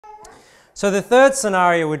So the third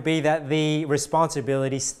scenario would be that the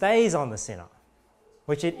responsibility stays on the sinner,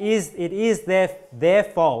 which it is their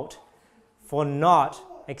fault for not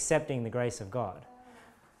accepting the grace of God.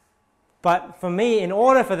 But for me, in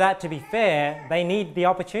order for that to be fair, they need the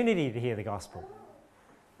opportunity to hear the gospel.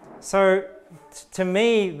 So to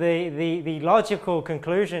me, the logical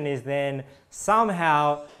conclusion is then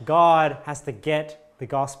somehow God has to get the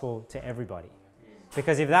gospel to everybody.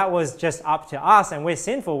 Because if that was just up to us and we're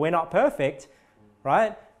sinful, we're not perfect,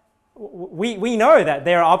 right? We know that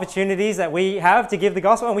there are opportunities that we have to give the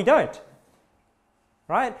gospel and we don't,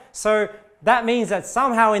 right? So that means that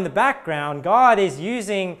somehow in the background, God is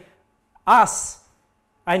using us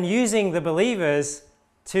and using the believers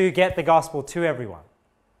to get the gospel to everyone.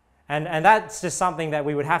 And that's just something that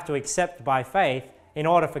we would have to accept by faith in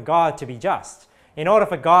order for God to be just. In order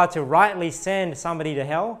for God to rightly send somebody to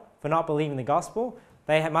hell for not believing the gospel,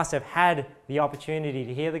 they must have had the opportunity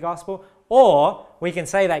to hear the gospel. Or we can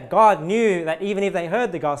say that God knew that even if they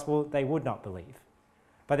heard the gospel, they would not believe.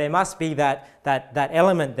 But there must be that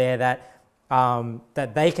element there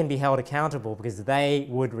that they can be held accountable because they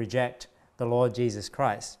would reject the Lord Jesus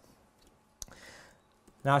Christ.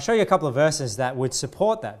 Now I'll show you a couple of verses that would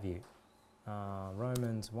support that view.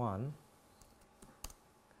 Romans 1.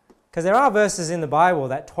 Because there are verses in the Bible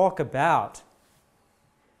that talk about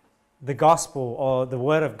the gospel or the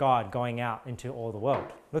word of God going out into all the world.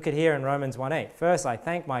 Look at here in Romans 1:8. First, I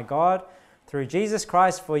thank my God through Jesus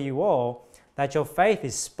Christ for you all, that your faith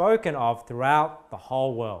is spoken of throughout the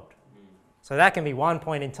whole world. So that can be one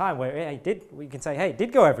point in time where we can say, hey, it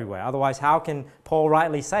did go everywhere. Otherwise, how can Paul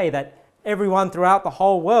rightly say that everyone throughout the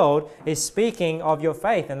whole world is speaking of your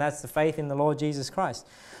faith? And that's the faith in the Lord Jesus Christ.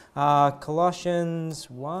 Colossians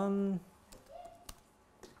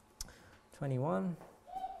 1:21.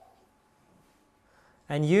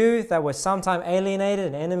 And you that were sometime alienated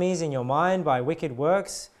and enemies in your mind by wicked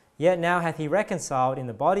works, yet now hath he reconciled in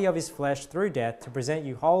the body of his flesh through death to present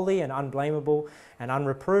you holy and unblameable and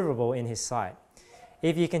unreprovable in his sight.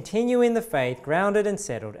 If ye continue in the faith, grounded and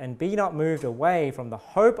settled, and be not moved away from the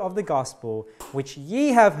hope of the gospel, which ye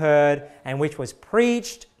have heard, and which was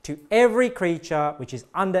preached to every creature which is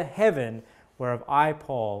under heaven, whereof I,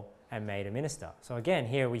 Paul, am made a minister. So again,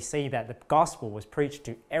 here we see that the gospel was preached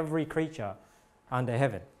to every creature under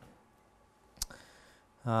heaven.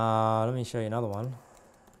 Let me show you another one.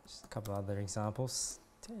 Just a couple other examples.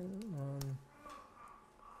 10,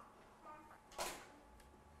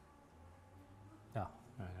 I got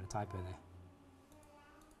a typo there.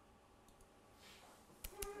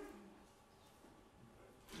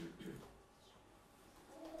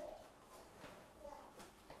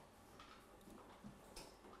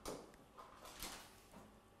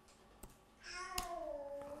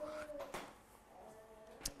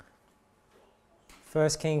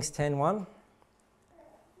 First Kings 10:1.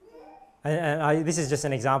 This is just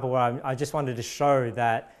an example where I just wanted to show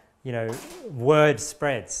that, word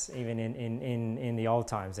spreads even in the old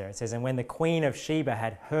times there. It says, and when the queen of Sheba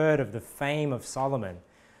had heard of the fame of Solomon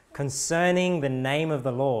concerning the name of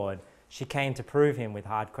the Lord, she came to prove him with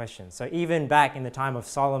hard questions. So even back in the time of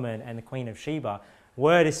Solomon and the queen of Sheba,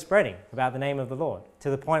 word is spreading about the name of the Lord to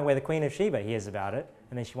the point where the queen of Sheba hears about it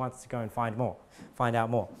and then she wants to go and find out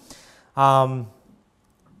more.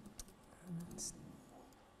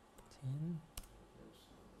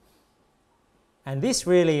 And this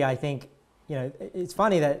really, I think, it's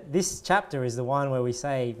funny that this chapter is the one where we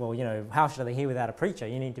say, well, how should they hear without a preacher?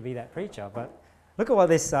 You need to be that preacher. But look at what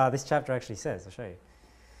this chapter actually says. I'll show you.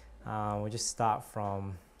 We'll just start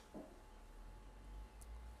from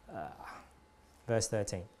verse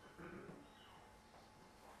 13.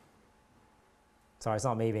 Sorry, it's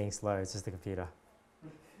not me being slow, it's just the computer.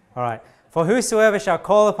 All right. For whosoever shall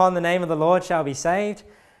call upon the name of the Lord shall be saved.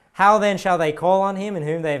 How then shall they call on him in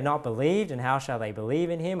whom they have not believed? And how shall they believe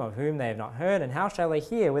in him of whom they have not heard? And how shall they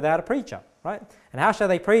hear without a preacher? Right? And how shall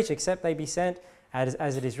they preach except they be sent?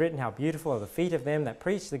 As it is written, how beautiful are the feet of them that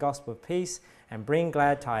preach the gospel of peace and bring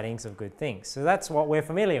glad tidings of good things. So that's what we're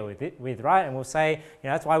familiar with, right? And we'll say,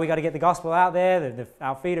 that's why we got to get the gospel out there.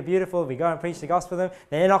 Our feet are beautiful. If we go and preach the gospel to them,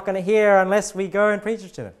 they're not going to hear unless we go and preach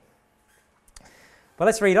it to them. But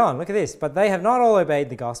let's read on. Look at this. But they have not all obeyed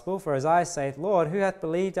the gospel, for Isaiah saith, Lord, who hath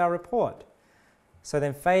believed our report? So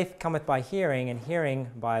then faith cometh by hearing, and hearing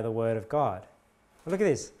by the word of God. But look at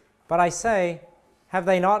this. But I say, have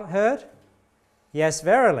they not heard? Yes,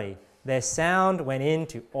 verily, their sound went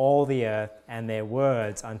into all the earth, and their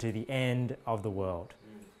words unto the end of the world.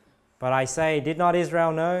 But I say, did not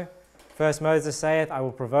Israel know? First Moses saith, I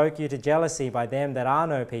will provoke you to jealousy by them that are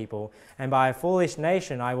no people, and by a foolish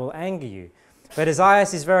nation I will anger you. But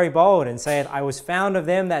Esaias is very bold and saith, I was found of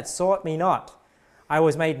them that sought me not. I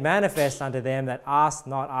was made manifest unto them that asked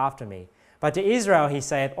not after me. But to Israel he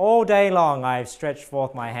saith, all day long I have stretched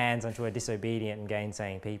forth my hands unto a disobedient and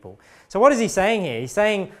gainsaying people. So what is he saying here? He's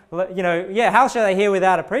saying, how shall they hear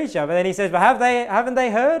without a preacher? But then he says, but haven't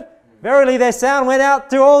they heard? Verily their sound went out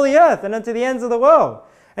to all the earth and unto the ends of the world.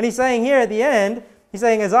 And he's saying here at the end, he's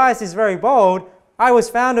saying, Esaias is very bold, I was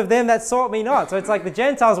found of them that sought me not. So it's like the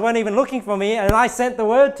Gentiles weren't even looking for me and I sent the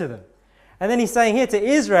word to them. And then he's saying here to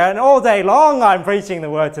Israel, and all day long I'm preaching the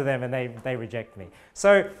word to them and they reject me.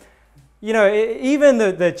 So, even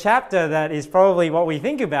the chapter that is probably what we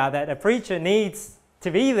think about, that a preacher needs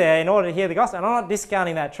to be there in order to hear the gospel, and I'm not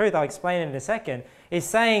discounting that truth, I'll explain it in a second, is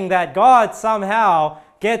saying that God somehow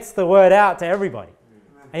gets the word out to everybody.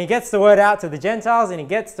 And he gets the word out to the Gentiles, and he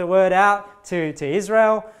gets the word out to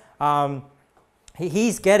Israel.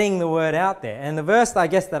 He's getting the word out there. And the verse, I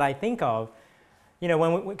guess, that I think of,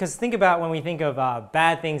 because think about when we think of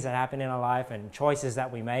bad things that happen in our life and choices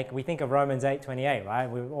that we make, we think of Romans 8:28, right?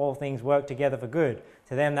 All things work together for good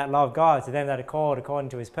to them that love God, to them that are called according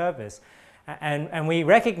to his purpose. And we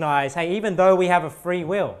recognize, hey, even though we have a free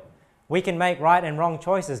will, we can make right and wrong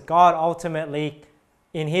choices. God ultimately,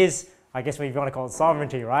 in his, I guess we want to call it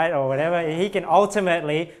sovereignty, right? Or whatever, he can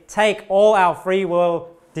ultimately take all our free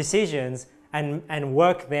will decisions and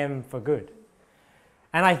work them for good.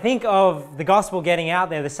 And I think of the gospel getting out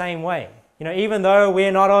there the same way. Even though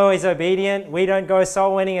we're not always obedient, we don't go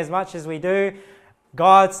soul winning as much as we do,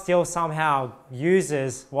 God still somehow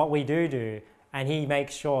uses what we do, and he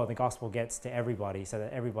makes sure the gospel gets to everybody so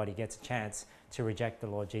that everybody gets a chance to reject the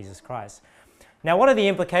Lord Jesus Christ. Now, what are the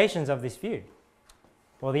implications of this view?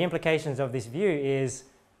 Well, the implications of this view is,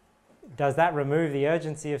 does that remove the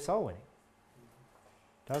urgency of soul winning?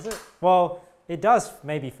 Does it? Well, it does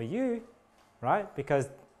maybe for you, right? Because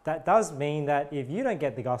that does mean that if you don't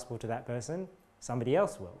get the gospel to that person, somebody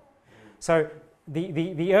else will. So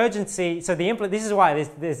the urgency, so this is why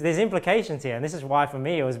there's implications here, and this is why for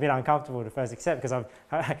me it was a bit uncomfortable to first accept, because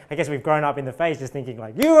I guess we've grown up in the faith just thinking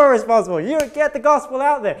like, you are responsible, you get the gospel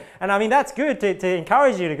out there. And I mean, that's good to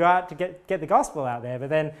encourage you to go out to get the gospel out there, but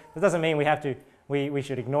then that doesn't mean we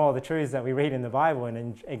should ignore the truths that we read in the Bible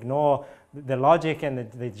and ignore the logic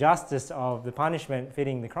and the justice of the punishment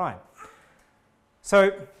fitting the crime.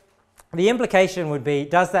 So the implication would be,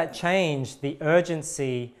 does that change the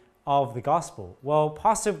urgency of the gospel? Well,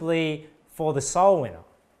 possibly for the soul winner.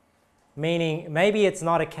 Meaning, maybe it's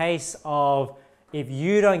not a case of if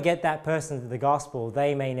you don't get that person to the gospel,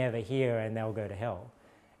 they may never hear and they'll go to hell.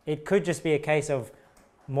 It could just be a case of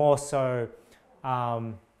more so,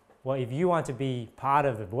 if you want to be part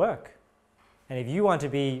of the work, and if you want to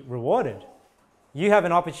be rewarded, you have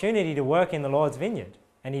an opportunity to work in the Lord's vineyard.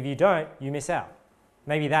 And if you don't, you miss out.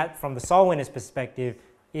 Maybe that, from the soul winner's perspective,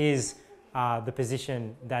 is the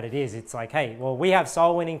position that it is. It's like, hey, well, we have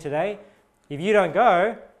soul winning today. If you don't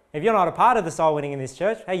go, if you're not a part of the soul winning in this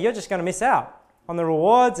church, hey, you're just going to miss out on the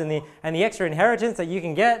rewards and the extra inheritance that you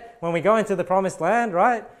can get when we go into the promised land,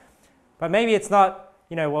 right? But maybe it's not,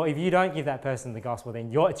 if you don't give that person the gospel, then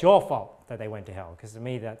it's your fault that they went to hell, because to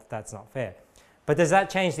me that's not fair. But does that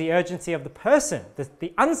change the urgency of the person,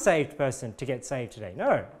 the unsaved person, to get saved today?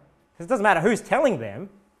 No. Because it doesn't matter who's telling them,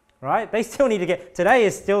 right? They still need to today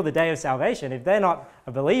is still the day of salvation. If they're not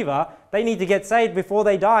a believer, they need to get saved before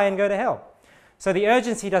they die and go to hell. So the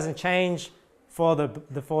urgency doesn't change for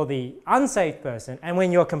the unsaved person. And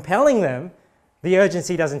when you're compelling them, the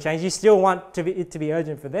urgency doesn't change. You still want it to be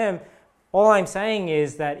urgent for them. All I'm saying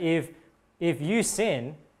is that if you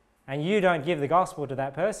sin and you don't give the gospel to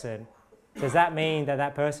that person, does that mean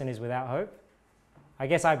that person is without hope? I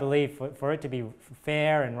guess I believe for it to be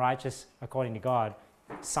fair and righteous according to God,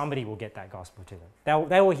 somebody will get that gospel to them.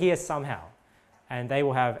 They will hear somehow, and they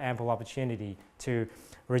will have ample opportunity to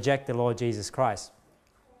reject the Lord Jesus Christ.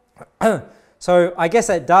 So I guess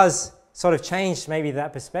that does sort of change maybe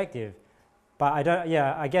that perspective. But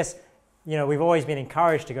I guess, we've always been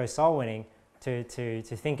encouraged to go soul winning, to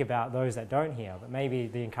think about those that don't hear. But maybe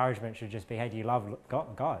the encouragement should just be, hey, do you love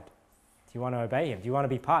God? Do you want to obey him? Do you want to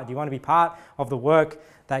be part? Do you want to be part of the work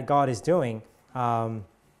that God is doing, or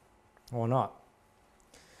not?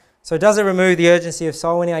 So does it remove the urgency of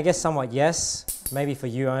soul winning? I guess somewhat yes. Maybe for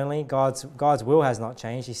you only. God's will has not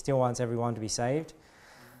changed. He still wants everyone to be saved.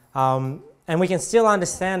 And we can still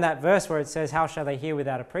understand that verse where it says, how shall they hear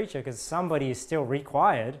without a preacher? Because somebody is still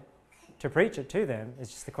required to preach it to them.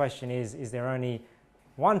 It's just the question is there only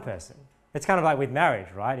one person? It's kind of like with marriage,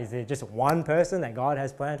 right? Is there just one person that God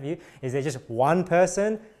has planned for you? Is there just one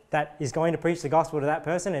person that is going to preach the gospel to that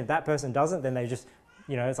person? And if that person doesn't, then they just,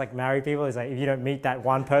 it's like married people. It's like if you don't meet that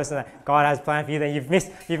one person that God has planned for you, then you've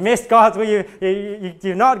missed God's will.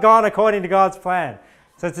 You've not gone according to God's plan.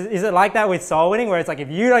 So is it like that with soul winning, where it's like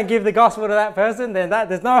if you don't give the gospel to that person, then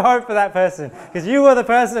there's no hope for that person because you were the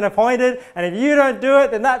person appointed, and if you don't do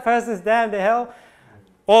it, then that person's damned to hell?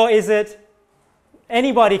 Or is it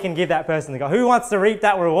anybody can give that person the gospel? Who wants to reap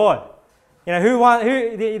that reward?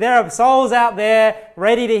 There are souls out there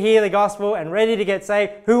ready to hear the gospel and ready to get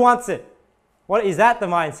saved. Who wants it? What is that the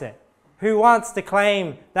mindset? Who wants to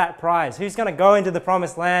claim that prize? Who's going to go into the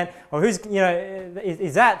promised land? Or is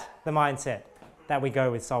that the mindset that we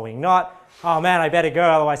go with soul winning? Not, oh man, I better go,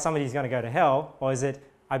 otherwise somebody's going to go to hell. Or is it,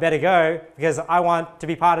 I better go because I want to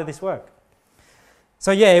be part of this work?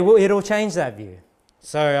 So yeah, it'll change that view.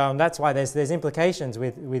 So that's why there's implications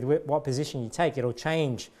with what position you take. It'll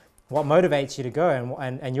change what motivates you to go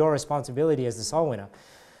and your responsibility as the soul winner.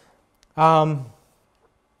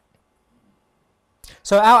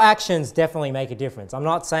 So our actions definitely make a difference. I'm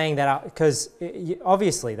not saying that because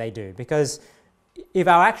obviously they do. Because if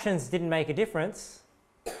our actions didn't make a difference,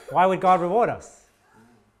 why would God reward us?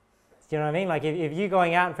 Do you know what I mean? Like if you're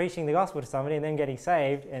going out and preaching the gospel to somebody and then getting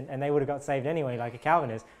saved, and they would have got saved anyway, like a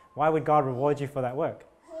Calvinist, why would God reward you for that work?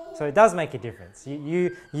 So it does make a difference.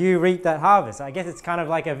 You reap that harvest. I guess it's kind of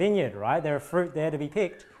like a vineyard, right? There are fruit there to be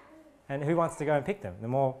picked, and who wants to go and pick them? The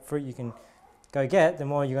more fruit you can go get, the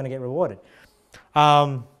more you're going to get rewarded.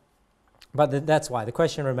 But that's why the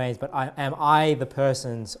question remains, but am I the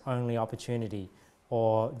person's only opportunity,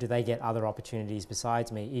 or do they get other opportunities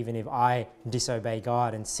besides me? Even if I disobey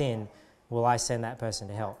God and sin, will I send that person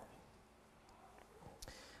to hell?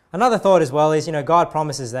 Another thought as well is, God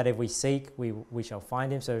promises that if we seek, we shall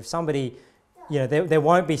find him. So if somebody, there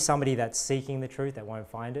won't be somebody that's seeking the truth that won't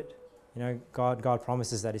find it. God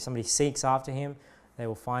promises that if somebody seeks after him, they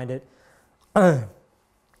will find it. And,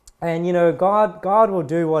 God will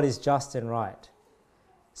do what is just and right.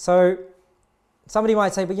 So somebody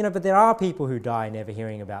might say, but there are people who die never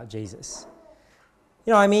hearing about Jesus.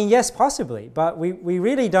 Yes, possibly, but we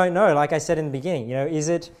really don't know. Like I said in the beginning, is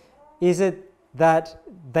it that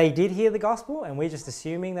they did hear the gospel and we're just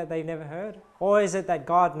assuming that they've never heard? Or is it that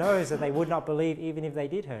God knows that they would not believe even if they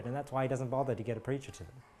did heard, and that's why he doesn't bother to get a preacher to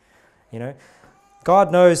them? God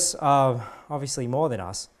knows obviously more than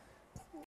us.